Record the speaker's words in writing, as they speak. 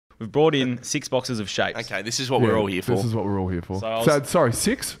We've brought in 6 boxes of shapes. Okay, this is what we're all here for. This is what we're all here for. So sorry,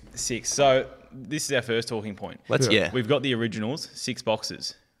 6? 6. So this is our first talking point. We've got the originals, 6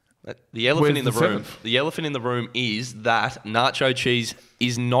 boxes. The elephant in the room. seventh? The elephant in the room is that nacho cheese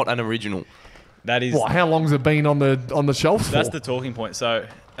is not an original. That is. How long's it been on the shelf for? That's the talking point. So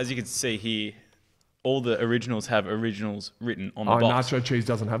as you can see here, all the originals have originals written on the box. Nacho cheese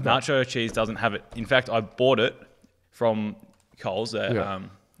doesn't have that. Nacho cheese doesn't have it. In fact, I bought it from Coles.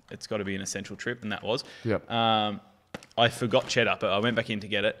 It's got to be an essential trip, and that was. Yep. I forgot cheddar, but I went back in to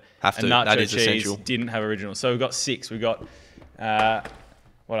get it. Have to. And nacho That is cheese essential. didn't have originals. So we've got 6. We've got,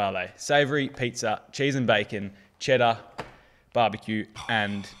 what are they? Savoury, pizza, cheese and bacon, cheddar, barbecue,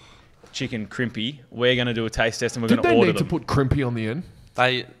 and chicken crimpy. We're going to do a taste test, and we're going to order them. Did they need to put crimpy on the end?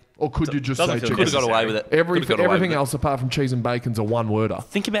 Or could you just doesn't say feel chicken? Could have got away with it. Everything else apart from cheese and bacon's a one-worder.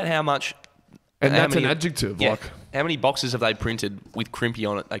 Think about how much... And how that's many- an adjective. Yeah. Like, How many boxes have they printed with crimpy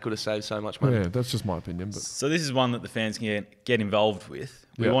on it? They could have saved so much money. yeah, that's just my opinion. But So this is one that the fans can get involved with.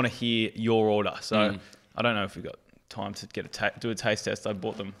 We Yeah. want to hear your order. So I don't know if we've got time to get do a taste test. I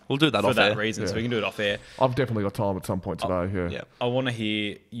bought them. We'll do that for off that air. reason, so Yeah. we can do it off air. I've definitely got time at some point today. Yeah. I want to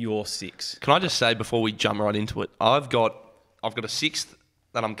hear your 6. Can I just say before we jump right into it, I've got a 6th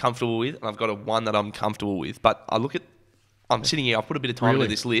that I'm comfortable with, and I've got a 1 that I'm comfortable with. But I'm sitting here. I've put a bit of time Really? into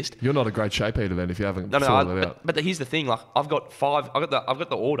this list. You're not a great shape eater then if you haven't No, sorted it out. but here's the thing. Like I've got 5. I've got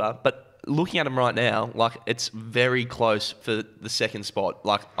the order, but looking at them right now, like it's very close for the second spot.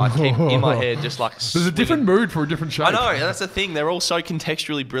 Like I keep in my head just like. There's a different mood for a different shape. I know. That's the thing. They're all so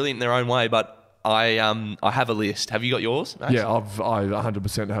contextually brilliant in their own way, but I have a list. Have you got yours, Max? Yeah, I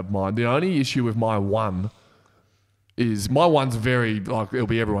 100% have mine. The only issue with my 1 is my 1's very, like, it'll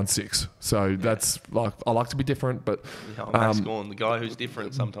be everyone's 6. So that's, like, I like to be different, but... Yeah, I'm Max Gorn, the guy who's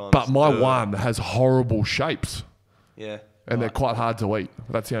different sometimes. But my 1 has horrible shapes, Yeah. and they're quite hard to eat.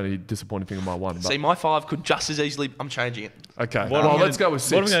 That's the only disappointing thing in my 1. But, See, my 5 could just as easily... I'm changing it. okay, What I'm let's gonna- go with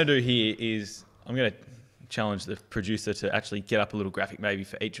 6. What I'm going to do here is I'm going to challenge the producer to actually get up a little graphic maybe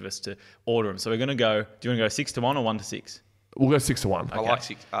for each of us to order them. So we're going to go... Do you want to go 6 to 1 or 1 to 6? We'll go 6 to 1. I like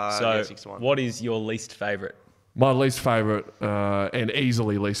 6. So yeah, 6 to 1. what is your least favourite? My least favourite, and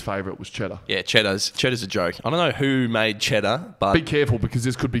easily least favourite, was cheddar. Yeah, cheddar's a joke. I don't know who made cheddar, but... Be careful, because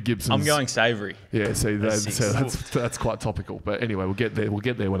this could be Gibson's... I'm going savoury. Yeah, see, That's that's quite topical. But anyway, we'll get there. We'll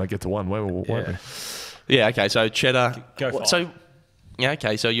get there when I get to 1, won't we? Yeah, okay, so cheddar... Go 5. So, yeah,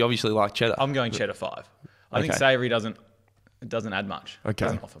 okay, so you obviously like cheddar. I'm going cheddar 5. I think Okay. savoury doesn't add much. Okay.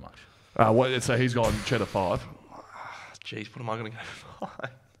 Doesn't offer much. So he's gone cheddar 5. Jeez, what am I going to go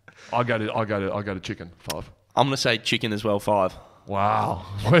for? I go to chicken 5. I'm going to say chicken as well, 5. Wow,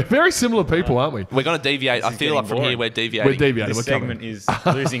 we're very similar people, aren't we? We're going to deviate. I is feel like getting from here boring. we're deviating. We're deviating. This We're coming. segment is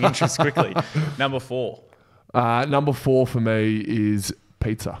losing interest quickly. Number 4. Number 4 for me is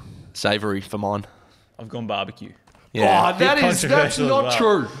pizza. Savoury for mine. I've gone barbecue. Yeah. Oh, that's controversial not as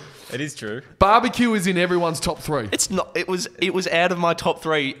true. It is true. Barbecue is in everyone's top 3. It's not. It was out of my top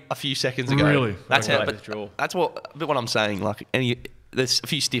 3 a few seconds ago. Really? That's Okay. how. Withdraw. That's what I'm saying. Like, there's a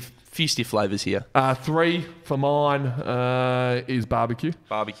few stiff flavours here. 3 for mine is barbecue.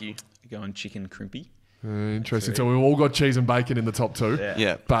 Barbecue. Going chicken crimpy. Interesting. So we've all got cheese and bacon in the top 2.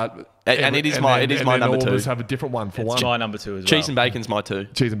 Yeah. But And it is my number all 2. of us have a different one for It's 1. my number 2 as well. Cheese and bacon's my 2.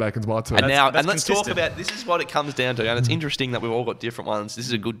 Cheese and bacon's my 2. And that's let's talk consistent. about, this is what it comes down to, and it's interesting that we've all got different ones. This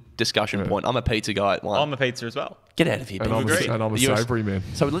is a good discussion point. I'm a pizza guy at 1. I'm a pizza as well. Get out of here, And Ben. I'm a You're- savoury man.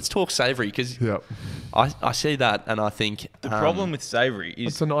 So let's talk savoury, because Yeah. I see that and I think The problem with savoury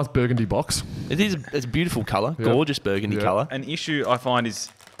is It's a nice burgundy box. it's a beautiful colour, Yeah. gorgeous burgundy Yeah. colour. an issue I find is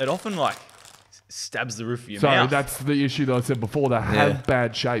it often like stabs the roof of your So mouth. that's the issue that I said before. They have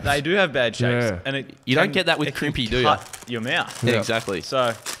bad shapes. They do have bad shapes, Yeah. and it You don't can- get that with it can crimpy, do you? cut your mouth. Yeah, exactly.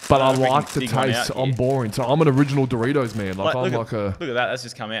 So, But I don't know if we like can the dig one taste. out I'm here. boring. So I'm an original Doritos man. Like, I'm look, like a... look at that. That's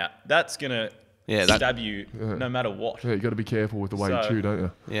just come out. That's gonna stab you no matter what. Yeah, you got to be careful with the way you So- chew, don't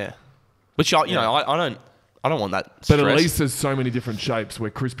you? Yeah. Which I don't want that But stress. at least there's so many different shapes where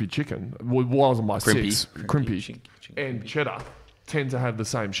crispy chicken was on my Crimpy. 6. Crimpy. Chink, And cheddar tend to have the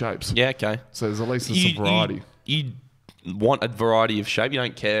same shapes. Yeah, okay. So there's at least some variety. You want a variety of shape. You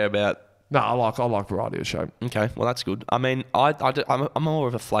don't care about... No, I like variety of shape. Okay, well, that's good. I mean, I'm more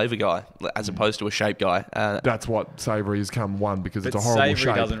of a flavour guy as opposed to a shape guy. That's what savoury has come 1 because But it's a horrible savoury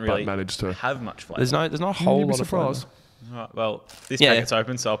shape, doesn't really but managed to... have much flavour. There's not a whole You'd be lot of flavour. surprised. Right, well, this Yeah. packet's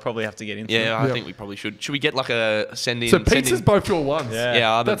open, so I'll probably have to get into it. Yeah, I Yeah. think we probably should. Should we get like a send in? So send pizza's in- both your ones. Yeah.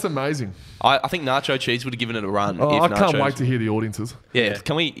 Yeah, That's amazing. I think nacho cheese would have given it a run. Oh, if I can't nachos- wait to hear the audiences. Yeah,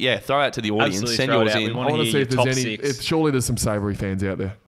 can we? Yeah, throw out to the audience. Absolutely Send throw it yours out. We in. want I want to hear see your if there's top any... 6. Surely there's some savoury fans out there.